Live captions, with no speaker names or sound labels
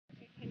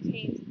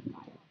contained the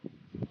fire?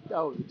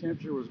 Oh, the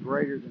temperature was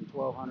greater than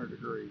 1200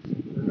 degrees.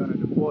 They're going to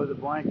deploy the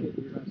blanket.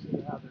 You're going to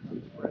see how they're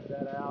going to spread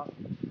that out.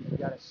 They've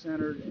got it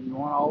centered, and you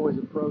want to always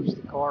approach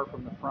the car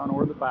from the front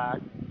or the back.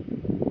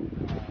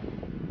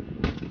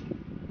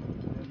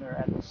 And they're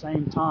at the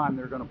same time,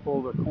 they're going to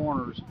pull the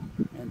corners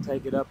and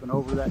take it up and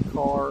over that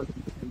car,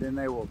 and then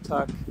they will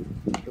tuck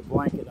the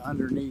blanket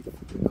underneath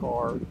the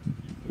car.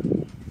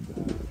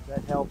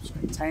 That helps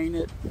contain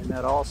it, and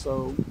that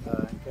also,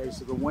 in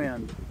case of the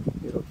wind,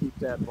 it'll keep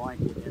that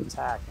blanket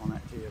intact on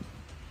that vehicle.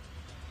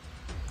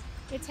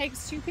 It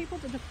takes 2 people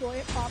to deploy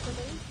it properly,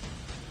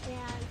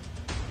 and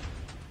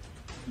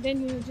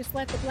then you just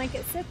let the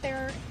blanket sit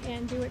there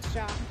and do its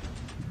job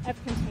of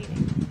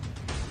containing.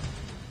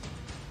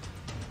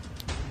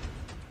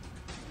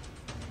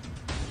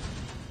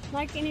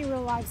 Like any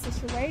real life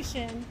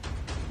situation,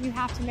 you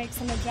have to make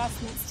some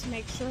adjustments to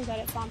make sure that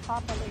it's on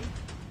properly.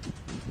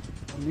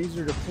 When these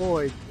are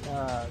deployed,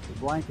 the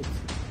blankets,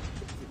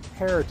 it's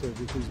imperative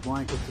that these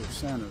blankets are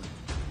centered.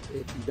 If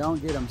you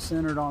don't get them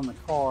centered on the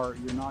car,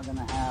 you're not going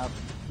to have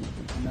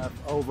enough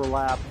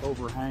overlap,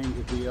 overhang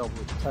to be able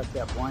to tuck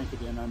that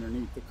blanket in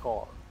underneath the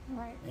car.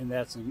 Right. And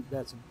that's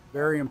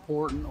very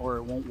important, or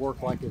it won't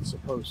work like it's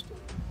supposed to.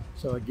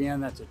 So again,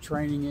 that's a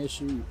training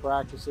issue. You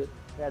practice it.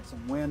 Had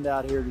some wind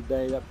out here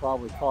today. That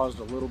probably caused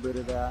a little bit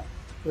of that.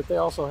 But they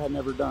also had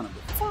never done it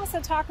before. Let's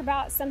also talk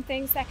about some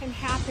things that can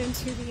happen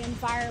to the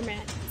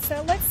environment.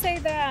 So let's say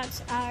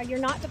that you're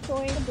not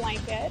deploying a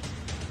blanket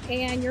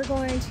and you're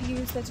going to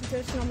use the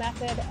traditional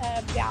method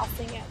of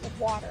dousing it with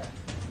water.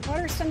 What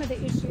are some of the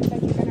issues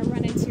that you're going to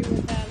run into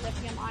with the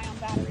lithium-ion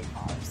battery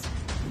cars?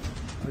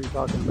 Are you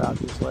talking about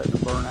just letting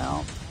them burn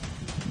out?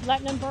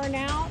 Letting them burn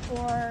out,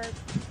 or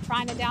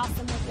trying to douse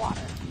them with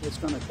water? It's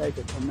going to take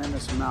a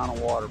tremendous amount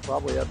of water,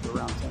 probably up to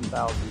around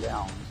 10,000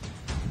 gallons.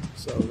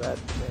 So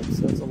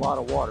that's a lot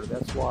of water.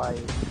 That's why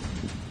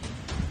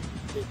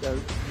it does.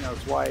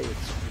 It's why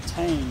it's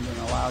retained and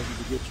allows you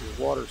to get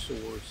your water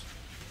source,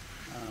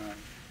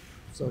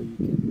 so you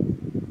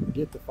can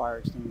get the fire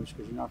extinguished,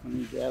 because you're not going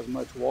to need as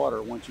much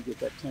water once you get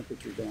that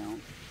temperature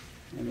down.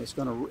 And it's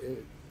going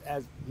to,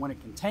 when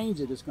it contains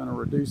it, it's going to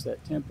reduce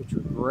that temperature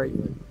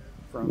greatly,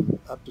 from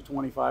up to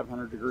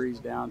 2,500 degrees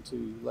down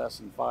to less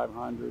than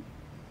 500.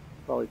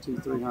 Probably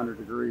 200-300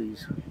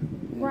 degrees,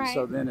 and right.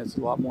 So then it's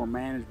a lot more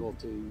manageable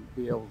to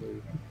be able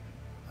to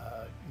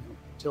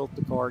tilt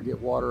the car,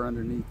 get water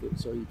underneath it,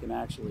 so you can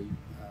actually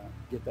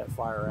get that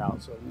fire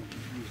out. So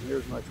using near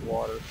as much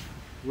water,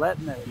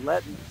 letting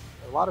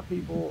a lot of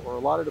people or a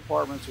lot of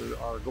departments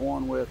are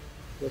going with,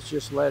 let's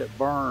just let it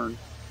burn,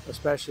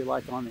 especially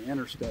like on the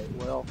interstate.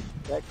 Well,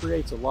 that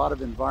creates a lot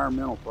of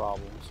environmental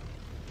problems.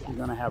 You're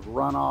going to have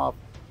runoff.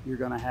 You're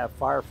going to have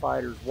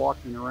firefighters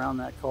walking around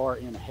that car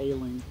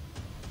inhaling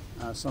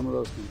some of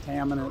those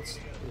contaminants.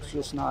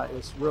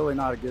 It's really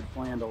not a good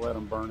plan to let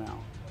them burn out.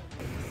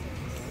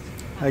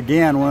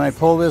 Again, when they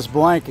pull this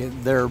blanket,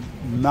 there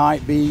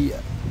might be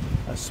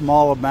a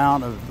small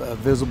amount of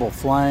visible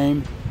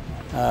flame.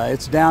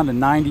 It's down to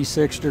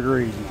 96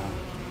 degrees now.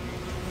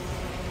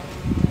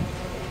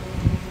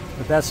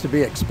 But that's to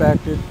be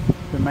expected.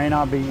 There may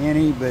not be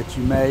any, but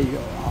you may,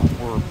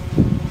 we're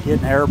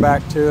getting air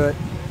back to it.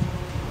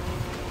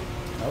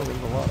 Oh,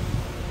 there's a lot.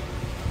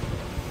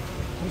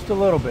 Just a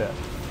little bit.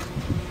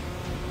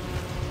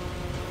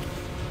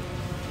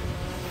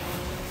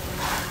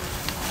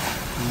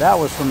 That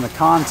was from the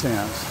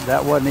contents.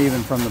 That wasn't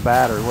even from the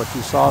battery. What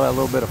you saw, that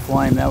little bit of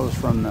flame, that was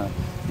from the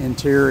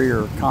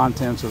interior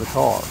contents of the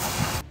car.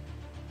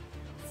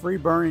 Free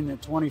burning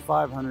at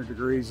 2,500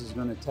 degrees is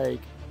going to take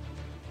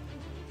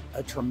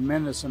a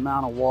tremendous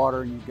amount of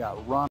water, and you've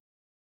got run.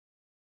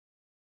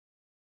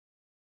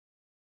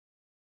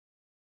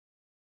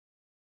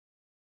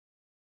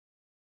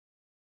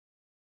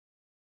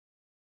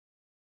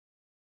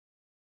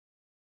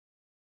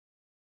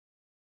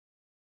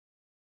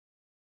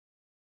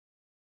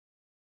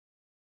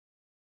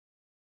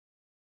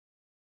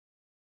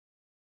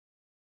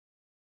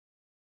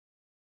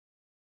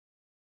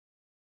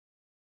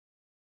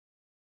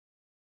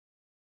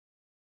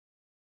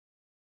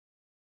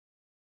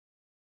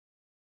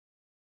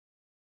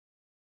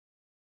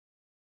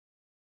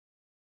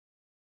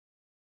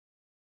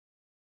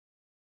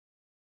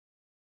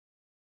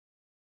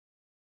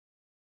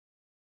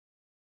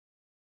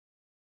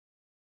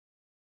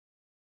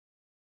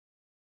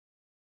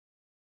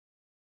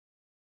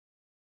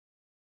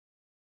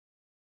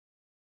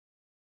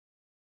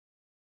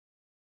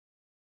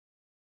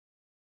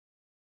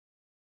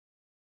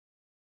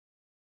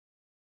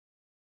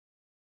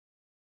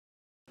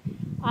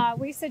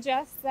 We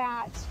suggest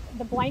that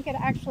the blanket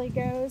actually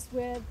goes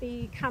with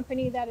the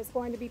company that is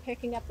going to be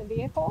picking up the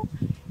vehicle,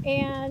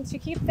 and to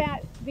keep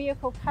that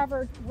vehicle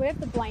covered with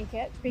the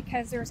blanket,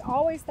 because there's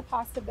always the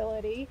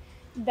possibility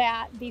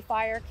that the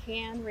fire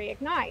can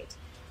reignite.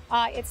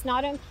 It's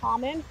not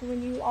uncommon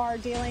when you are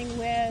dealing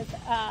with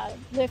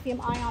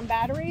lithium-ion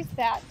batteries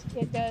that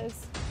it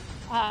does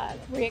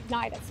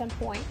reignite at some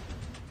point.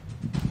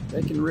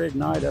 They can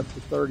reignite up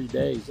to 30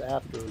 days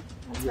after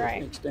you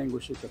right.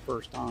 extinguish it the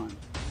first time.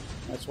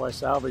 That's why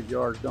salvage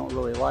yards don't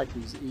really like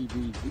these EV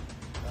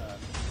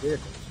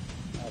vehicles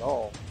at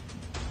all.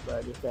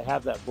 But if they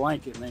have that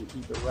blanket and then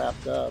keep it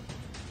wrapped up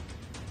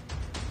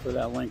for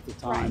that length of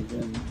time,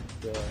 then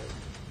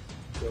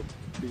they'll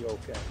be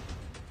okay.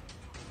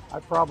 I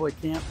probably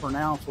can't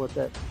pronounce what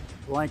that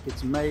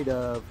blanket's made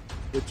of,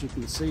 but you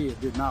can see it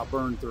did not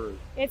burn through.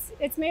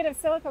 It's made of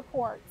silica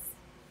quartz.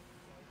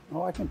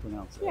 Oh, I can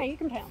pronounce it. Yeah, you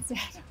can pronounce it.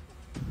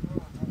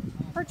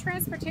 For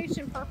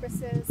transportation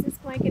purposes, this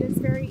blanket is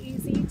very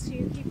easy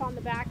to keep on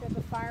the back of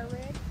the fire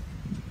rig.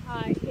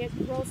 It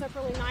rolls up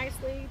really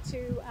nicely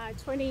to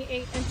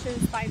 28 inches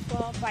by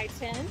 12 by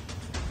 10,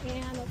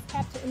 and it's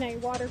kept in a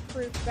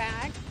waterproof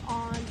bag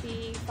on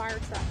the fire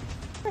truck.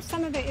 What are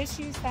some of the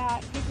issues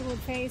that people would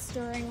face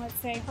during, let's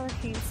say,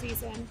 hurricane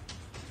season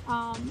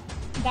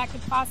that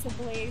could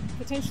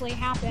potentially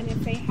happen if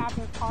they have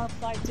their car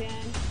plugged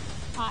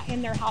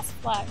in their house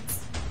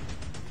floods?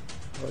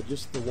 Well,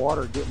 just the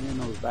water getting in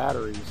those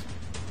batteries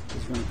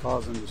is going to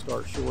cause them to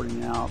start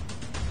shorting out,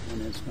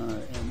 and it's going to,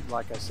 and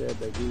like I said,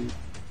 they do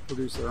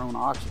produce their own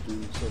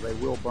oxygen, so they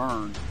will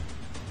burn.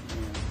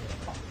 And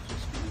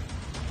just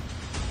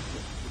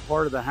the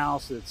part of the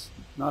house that's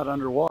not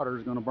underwater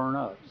is going to burn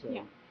up. So,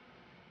 yeah.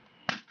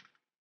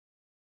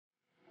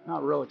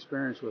 Not real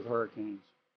experienced with hurricanes.